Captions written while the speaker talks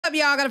up,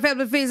 y'all? Got a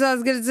family feast. So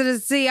let's get into the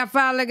sea. I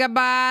finally got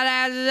by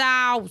that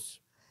house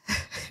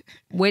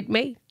with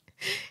me.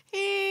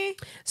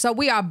 So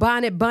we are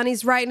bonnet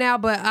bunnies right now,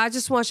 but I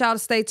just want y'all to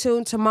stay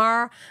tuned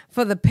tomorrow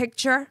for the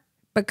picture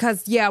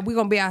because, yeah, we're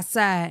going to be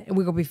outside and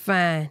we're going to be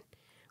fine.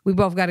 We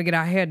both got to get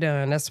our hair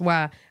done. That's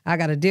why I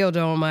got a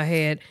dildo on my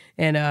head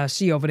and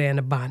she over there in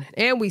the bonnet.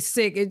 And we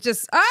sick. It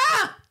just,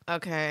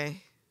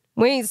 Okay.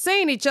 We ain't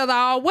seen each other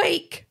all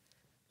week.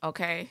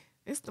 Okay.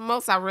 It's the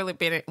most I really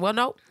been in. Well,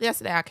 no.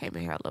 Yesterday I came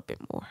in here a little bit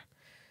more.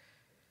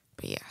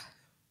 But yeah.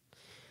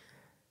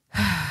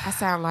 I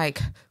sound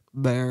like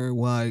Barry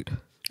White.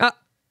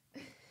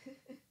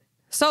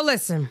 So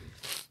listen.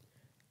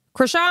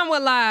 Chrisean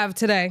went live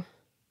today.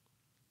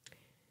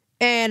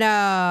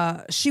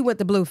 And she went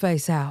to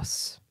Blueface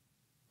house.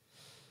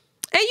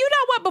 And you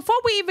know what? Before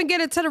we even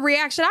get into the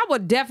reaction, I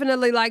would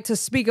definitely like to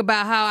speak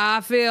about how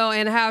I feel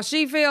and how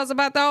she feels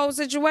about the whole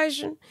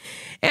situation.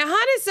 And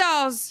Honey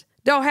Sauce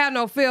don't have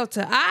no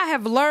filter. I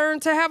have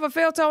learned to have a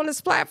filter on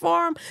this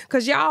platform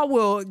because y'all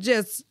will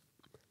just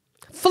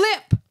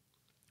flip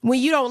when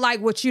you don't like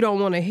what you don't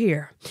want to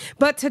hear.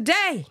 But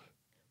today,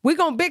 we're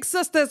going to big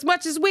sister as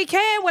much as we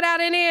can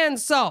without any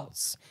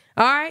insults.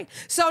 All right?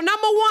 So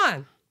number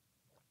one,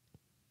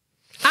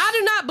 I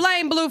do not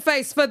blame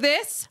Blueface for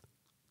this.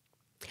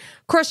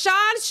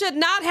 Chrisean should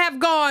not have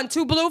gone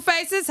to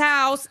Blueface's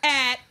house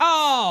at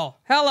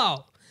all.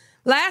 Hello.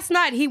 Last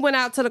night, he went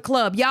out to the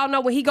club. Y'all know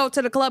when he go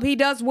to the club, he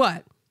does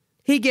what?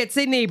 He gets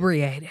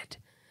inebriated.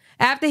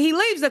 After he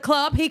leaves the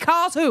club, he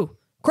calls who?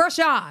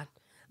 Chrisean.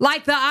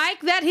 Like the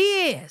Ike that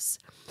he is.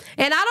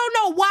 And I don't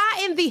know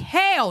why in the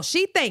hell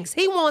she thinks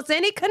he wants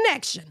any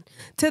connection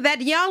to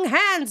that young,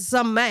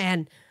 handsome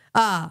man,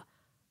 little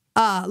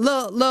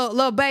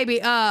baby,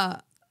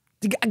 girl,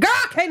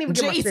 I can't even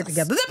get my shit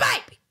together.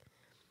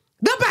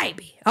 The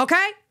baby,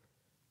 okay?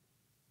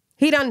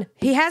 He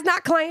has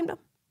not claimed him.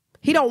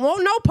 He don't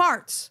want no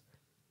parts.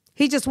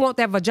 He just want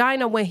that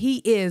vagina when he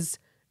is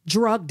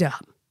drugged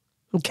up,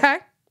 okay?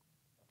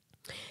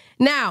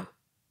 Now,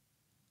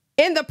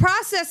 in the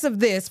process of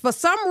this, for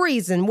some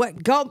reason,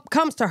 what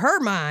comes to her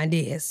mind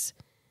is,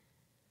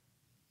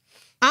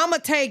 I'ma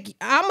take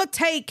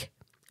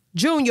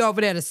Junior over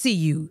there to see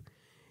you.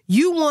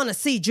 You want to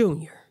see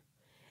Junior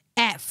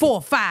at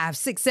 4, 5,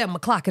 6, 7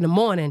 o'clock in the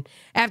morning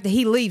after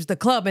he leaves the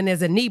club and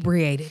is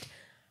inebriated.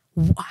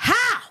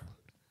 How?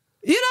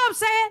 You know what I'm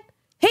saying?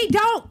 He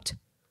don't.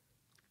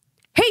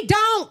 He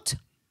don't.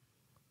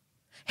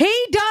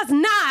 He does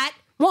not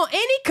want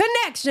any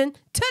connection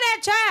to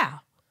that child.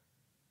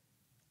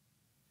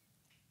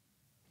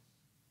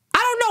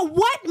 I don't know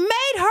what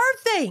made her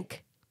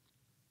think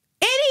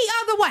any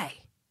other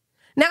way.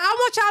 Now, I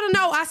want y'all to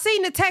know, I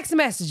seen the text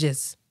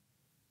messages.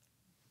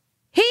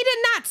 He did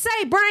not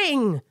say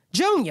bring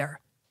Junior.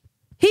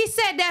 He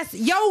said that's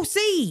your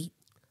seed.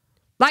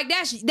 Like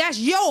that's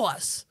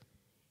yours.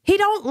 He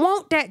don't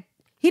want that.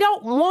 He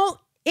don't want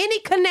any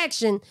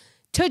connection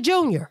to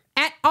Junior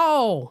at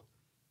all.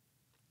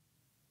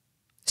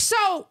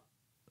 So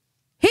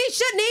he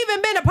shouldn't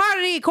even been a part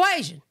of the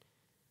equation.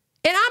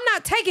 And I'm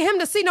not taking him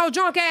to see no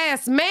drunk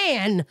ass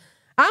man.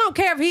 I don't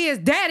care if he is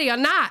daddy or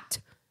not.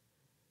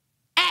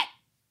 At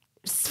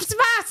 5,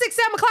 6,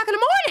 7 o'clock in the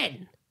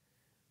morning.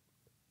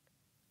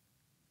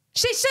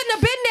 She shouldn't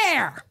have been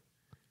there.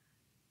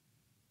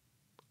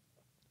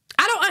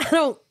 I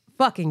don't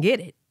fucking get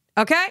it.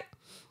 Okay?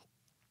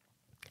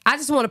 I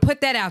just want to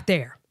put that out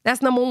there.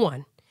 That's number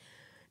one.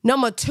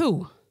 Number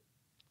two,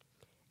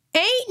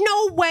 ain't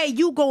no way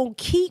you gonna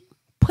keep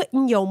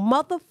putting your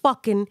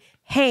motherfucking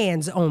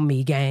hands on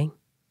me, gang.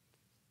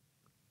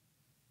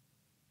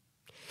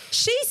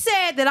 She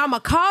said that I'ma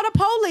call the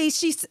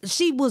police.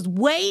 She was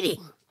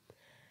waiting,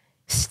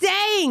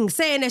 saying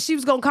that she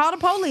was gonna call the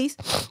police,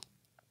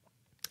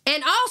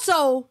 and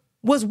also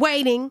was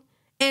waiting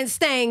and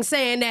saying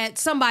that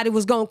somebody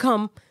was gonna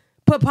come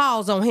put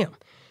paws on him.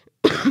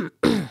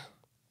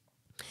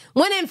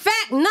 When in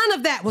fact, none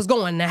of that was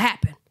going to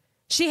happen.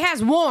 She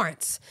has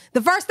warrants.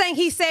 The first thing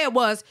he said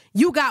was,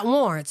 you got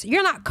warrants.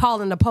 You're not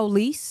calling the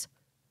police.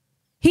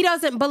 He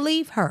doesn't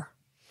believe her.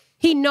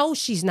 He knows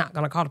she's not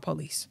going to call the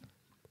police.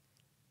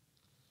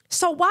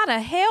 So why the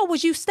hell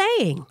was you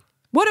staying?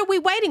 What are we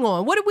waiting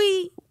on? What are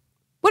we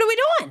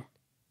doing?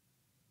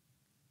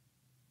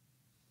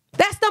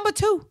 That's number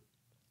two.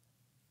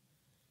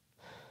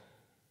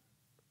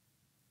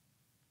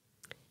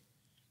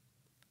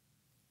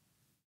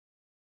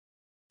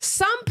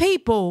 Some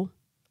people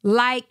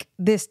like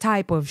this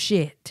type of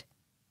shit,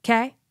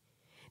 okay?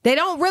 They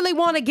don't really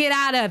want to get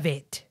out of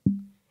it.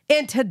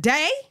 And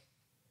today,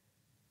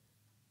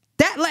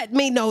 that let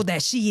me know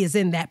that she is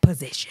in that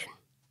position.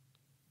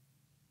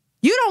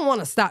 You don't want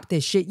to stop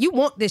this shit. You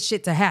want this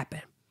shit to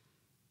happen.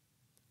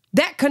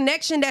 That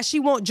connection that she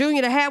want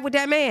Junior to have with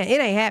that man, it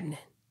ain't happening.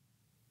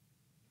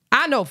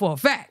 I know for a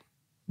fact.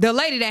 The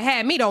lady that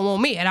had me don't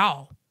want me at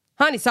all.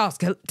 Honey Sauce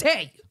can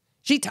tell you.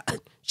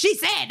 She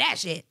said that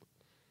shit.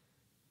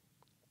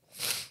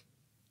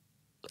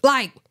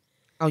 Like,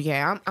 oh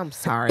yeah, I'm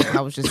sorry.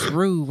 I was just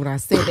rude when I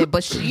said that.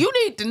 But you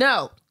need to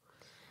know.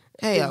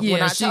 Hell,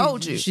 when I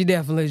told you. She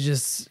definitely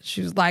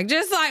she was like,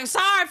 sorry,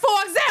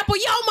 for example,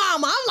 your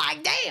mama. I'm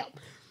like, damn.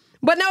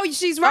 But no,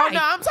 she's right. Oh,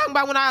 no, I'm talking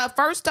about when I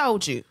first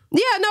told you.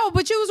 Yeah, no,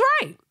 but you was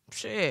right.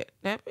 Shit,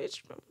 that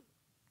bitch.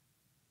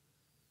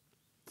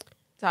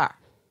 Sorry.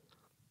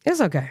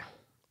 It's okay.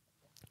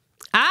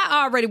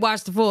 I already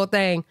watched the full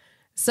thing,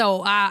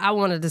 so I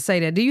wanted to say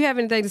that. Do you have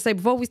anything to say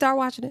before we start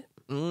watching it?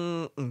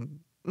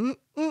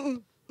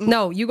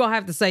 No, you're going to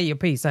have to say your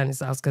piece, honey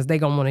sauce, because they're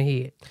going to want to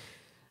hear it.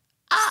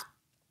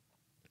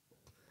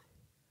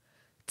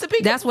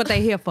 That's what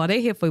they here for.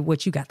 They here for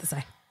what you got to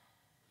say.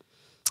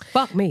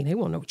 Fuck me. They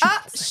want to know what you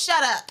got to say.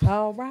 Shut up.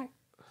 All right.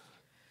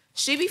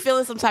 She be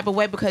feeling some type of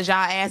way because y'all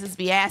asses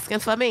be asking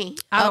for me.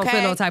 I don't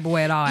feel no type of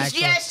way at all,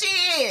 actually. Yes, she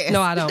is.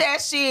 No, I don't.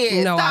 Yes, she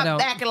is. No, Stop I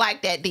don't. acting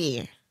like that,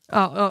 dear.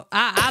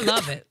 I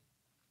love it.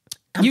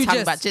 I'm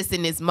talking about just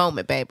in this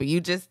moment, baby. You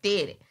just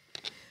did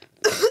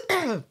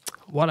it.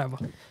 Whatever.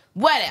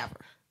 What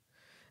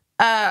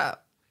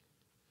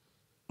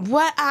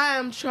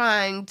I'm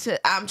trying to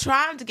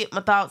get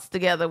my thoughts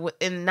together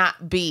and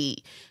not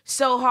be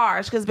so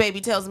harsh because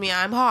baby tells me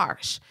I'm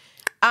harsh.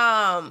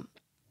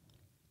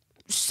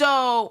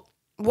 So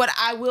what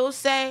I will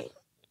say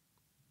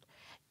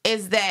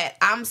is that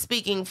I'm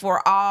speaking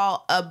for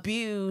all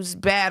abused,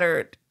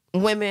 battered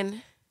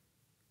women,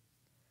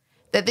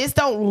 that this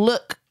don't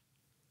look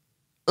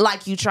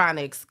like you trying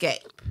to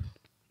escape.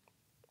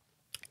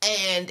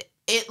 And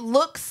it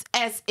looks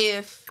as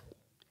if,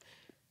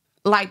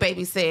 like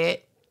baby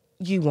said,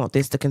 you want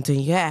this to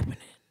continue happening.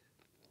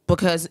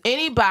 Because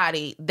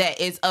anybody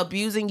that is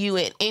abusing you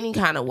in any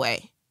kind of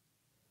way,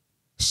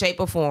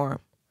 shape or form,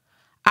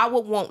 I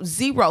would want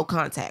zero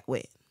contact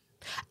with.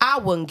 I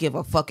wouldn't give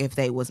a fuck if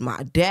they was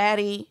my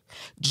daddy,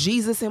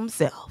 Jesus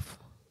himself.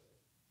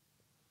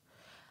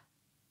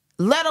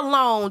 Let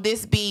alone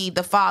this be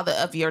the father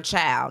of your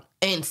child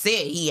and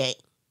said he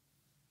ain't.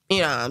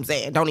 You know what I'm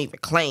saying? Don't even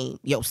claim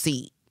your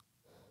seed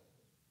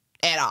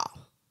at all.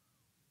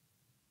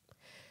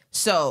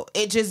 So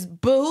it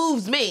just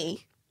behooves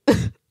me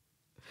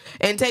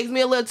and takes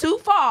me a little too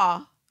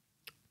far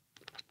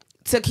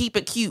to keep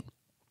it cute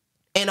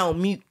and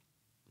on mute.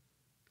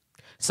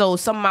 So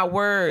some of my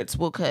words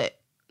will cut.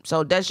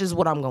 So that's just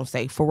what I'm gonna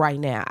say for right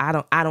now. I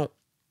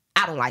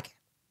don't like it.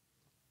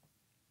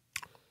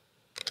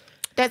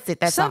 That's it.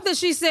 That's something all.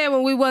 She said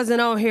when we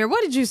wasn't on here.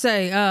 What did you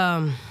say?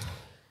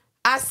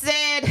 I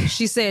said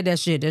she said that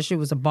shit. That shit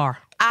was a bar.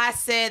 I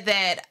said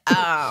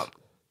that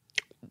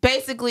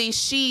basically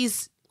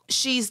she's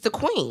the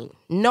queen.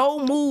 No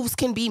moves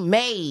can be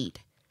made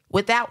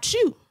without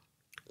you.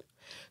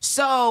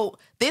 So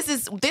this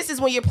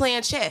is when you're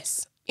playing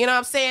chess. You know what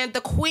I'm saying?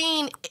 The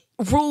queen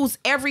rules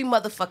every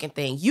motherfucking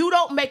thing. You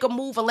don't make a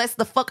move unless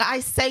the fuck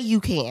I say you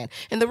can.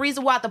 And the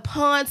reason why the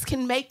pawns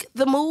can make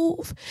the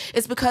move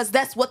is because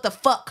that's what the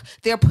fuck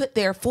they're put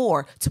there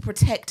for, to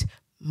protect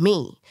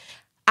me,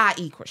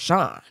 i.e.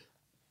 Chrisean.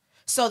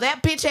 So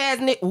that bitch ass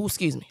nigga, ooh,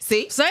 excuse me.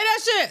 See? Say that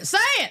shit. Say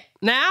it.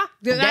 Now.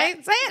 I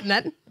ain't saying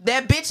nothing.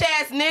 That bitch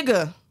ass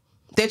nigga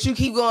that you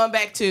keep going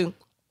back to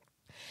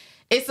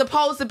is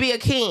supposed to be a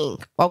king,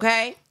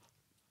 okay?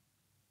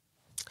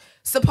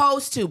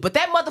 Supposed to. But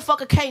that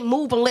motherfucker can't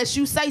move unless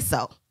you say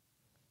so.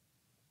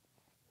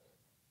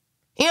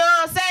 You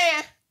know what I'm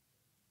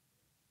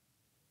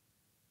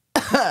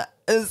saying?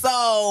 And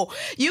so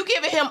you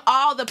giving him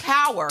all the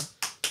power,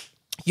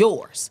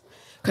 yours,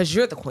 because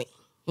you're the queen.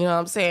 You know what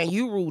I'm saying?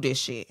 You rule this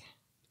shit.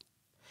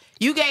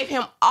 You gave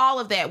him all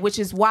of that, which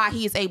is why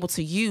he is able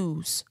to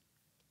use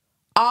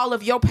all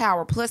of your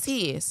power plus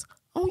his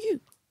on you.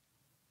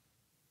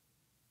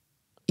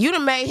 You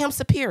done made him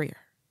superior.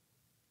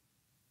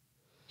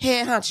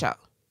 Head honcho.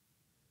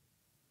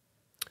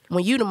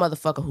 When you the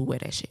motherfucker who wear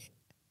that shit.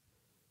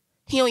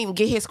 He don't even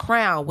get his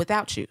crown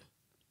without you.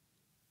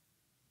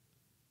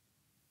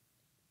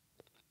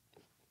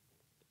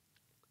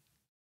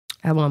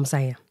 That's what I'm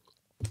saying.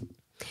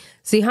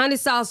 See, honey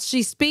sauce,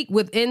 she speak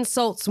with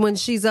insults when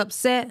she's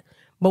upset,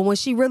 but when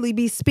she really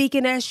be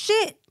speaking that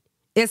shit,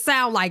 it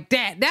sound like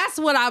that. That's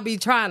what I be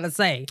trying to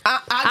say.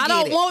 I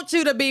don't want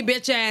you to be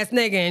bitch ass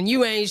nigga and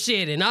you ain't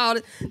shit and all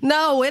that.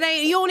 No, it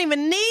ain't. You don't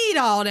even need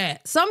all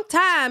that.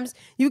 Sometimes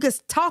you can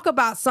talk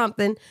about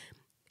something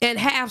and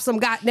have some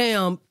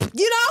goddamn, you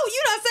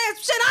done said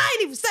some shit I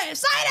ain't even saying.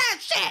 Say that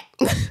shit.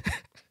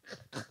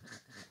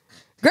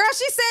 Girl,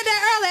 she said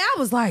that earlier. I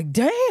was like,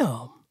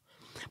 damn.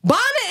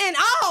 Bonnet and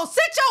all,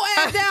 sit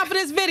your ass down for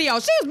this video.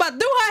 She was about to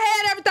do her hair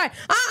and everything.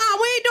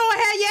 We ain't doing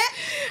hair yet.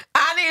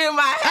 I need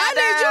my hair I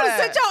need you to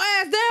sit your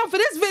ass down for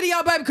this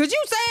video, baby, because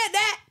you said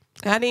that.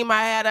 I need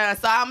my hair done.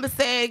 So I'm going to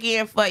say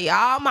again for you,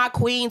 all my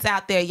queens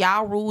out there,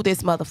 y'all rule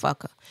this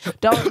motherfucker.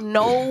 Don't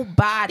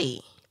nobody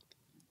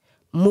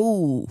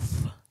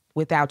move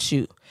without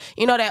you.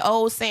 You know that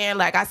old saying,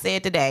 like I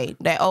said today,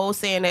 that old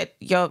saying that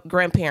your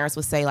grandparents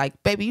would say,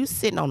 like, baby, you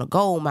sitting on a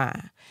gold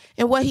mine.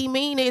 And what he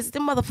mean is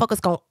them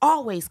motherfuckers gonna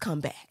always come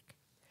back.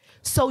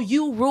 So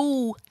you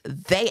rule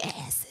they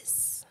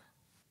asses.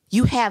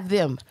 You have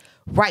them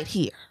right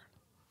here.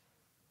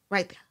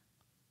 Right there.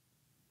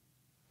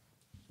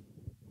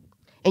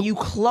 and you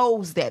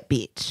close that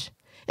bitch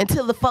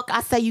until the fuck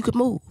I say you could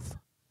move.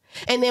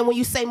 And then when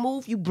you say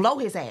move, you blow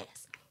his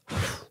ass.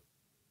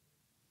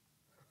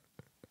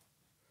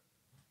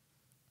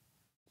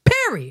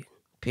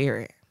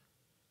 Period.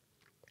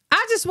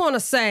 I just want to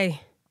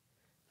say,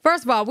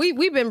 first of all,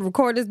 we've been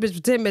recording this bitch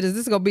for 10 minutes.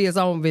 This is going to be its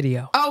own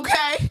video.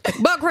 Okay.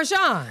 But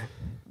Chrisean.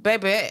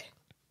 Baby.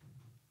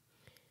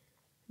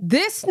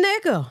 This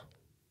nigga,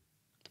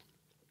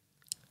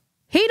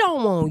 he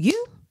don't want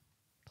you,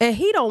 and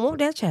he don't want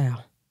that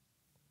child.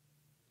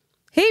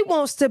 He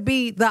wants to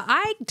be the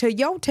Ike to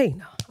your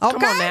Tina. Okay?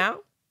 Come on now.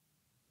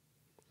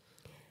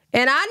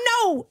 And I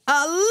know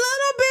a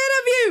little bit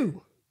of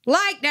you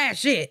like that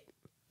shit.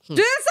 Just a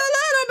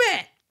little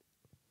bit.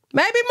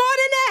 Maybe more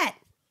than that.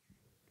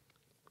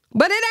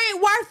 But it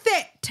ain't worth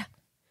it.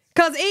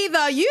 Because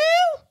either you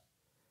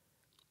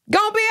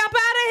gonna be up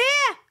out of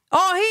here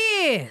or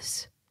he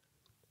is.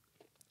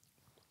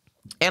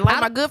 And like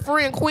my good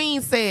friend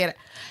Queen said,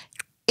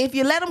 if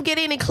you let him get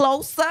any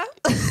closer,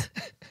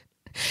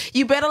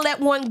 you better let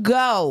one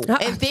go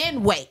and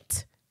then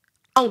wait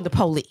on the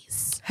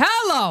police.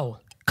 Hello.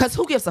 Because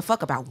who gives a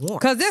fuck about warrants?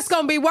 Because this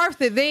going to be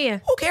worth it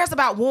then. Who cares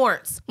about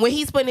warrants when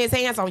he's putting his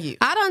hands on you?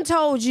 I done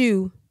told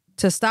you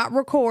to stop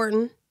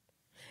recording.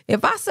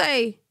 If I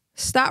say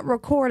stop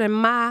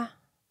recording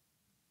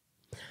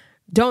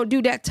don't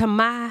do that to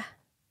my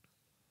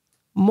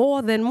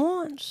more than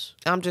once.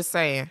 I'm just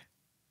saying.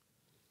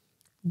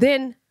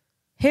 Then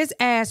his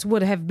ass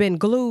would have been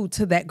glued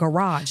to that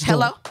garage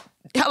door.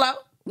 Hello?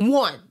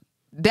 One.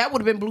 That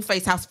would have been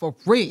Blueface house for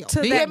real.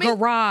 To that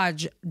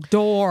garage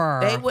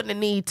door. They wouldn't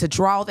need to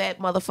draw that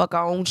motherfucker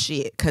on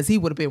shit because he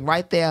would have been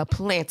right there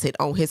planted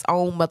on his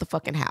own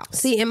motherfucking house.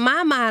 See, in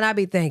my mind, I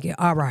be thinking,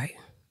 all right.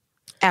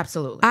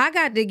 Absolutely. I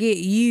got to get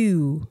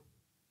you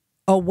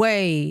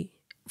away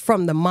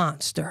from the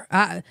monster.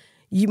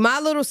 My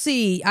little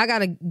seed, I got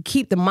to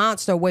keep the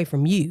monster away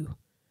from you.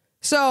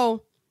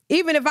 So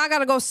even if I got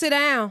to go sit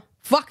down,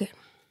 fuck it.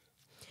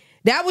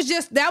 That was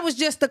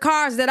just the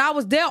cards that I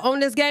was dealt on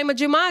this game of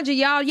Jumanji.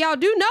 Y'all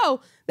do know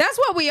that's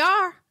what we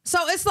are. So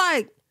it's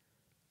like,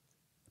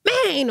 man,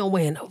 ain't no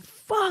way in the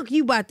fuck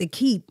you about to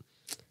keep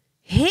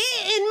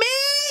hitting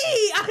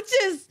me.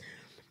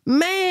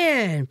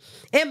 Man.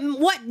 And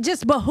what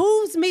just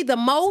behooves me the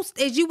most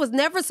is you was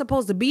never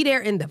supposed to be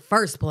there in the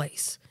first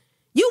place.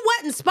 You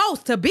wasn't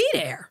supposed to be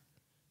there.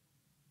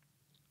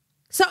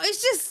 So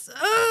it's just,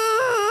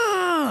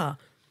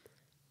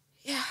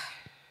 yeah.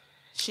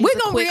 She's a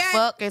quick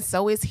fuck, and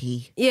so is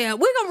he. Yeah, we're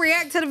going to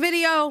react to the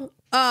video.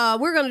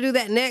 We're going to do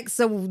that next.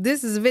 So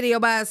this is a video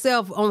by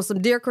itself on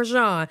some Dear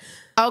Chrisean.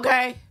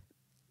 Okay.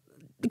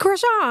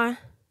 Chrisean.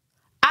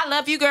 I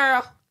love you,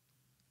 girl.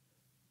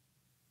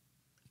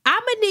 I'm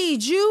going to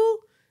need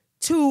you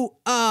to,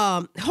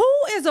 who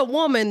is a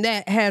woman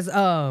that has,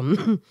 y'all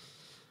got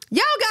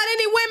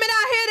any women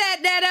out here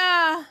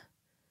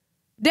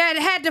that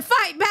had to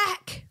fight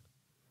back?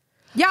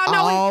 Y'all know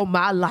all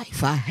my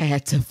life I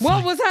had to fight.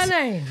 What was her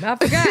name? I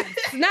forgot.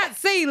 Not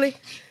Celie.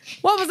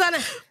 What was her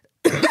name?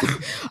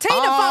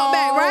 Tina fought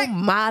back, right? All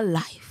my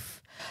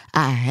life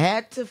I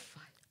had to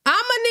fight. I'm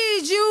gonna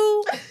need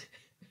you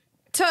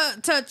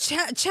to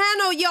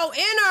channel your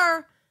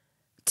inner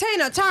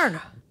Tina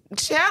Turner.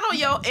 Channel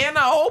your inner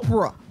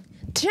Oprah.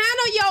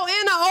 Channel your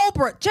inner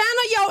Oprah.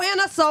 Channel your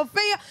inner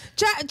Sophia.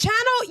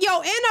 Channel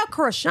your inner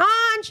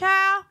Chrisean,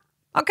 child.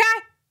 Okay?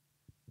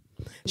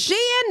 She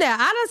in there. I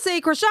done see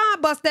Chrisean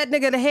bust that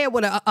nigga in the head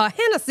with a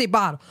Hennessy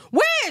bottle.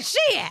 Where is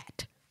she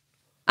at?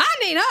 I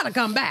need her to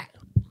come back.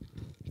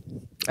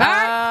 All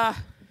right?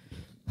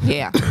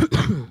 Yeah.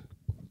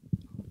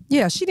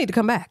 Yeah, she need to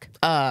come back.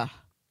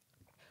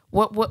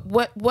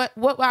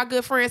 What our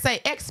good friend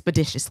say?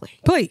 Expeditiously.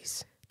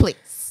 Please.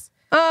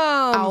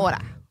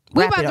 Ahora.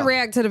 We about to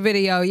react to the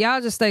video.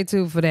 Y'all just stay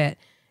tuned for that.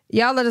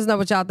 Y'all let us know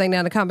what y'all think down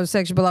in the comment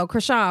section below.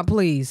 Chrisean,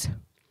 please.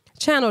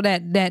 Channel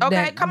that.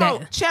 Okay, come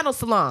on. Channel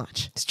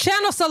Solange.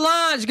 Channel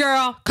Solange,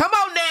 girl. Come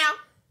on now.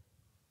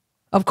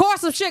 Of course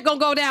some shit gonna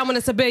go down when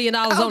it's $1 billion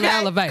on the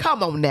elevator.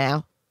 Come on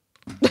now.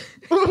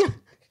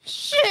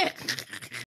 Shit.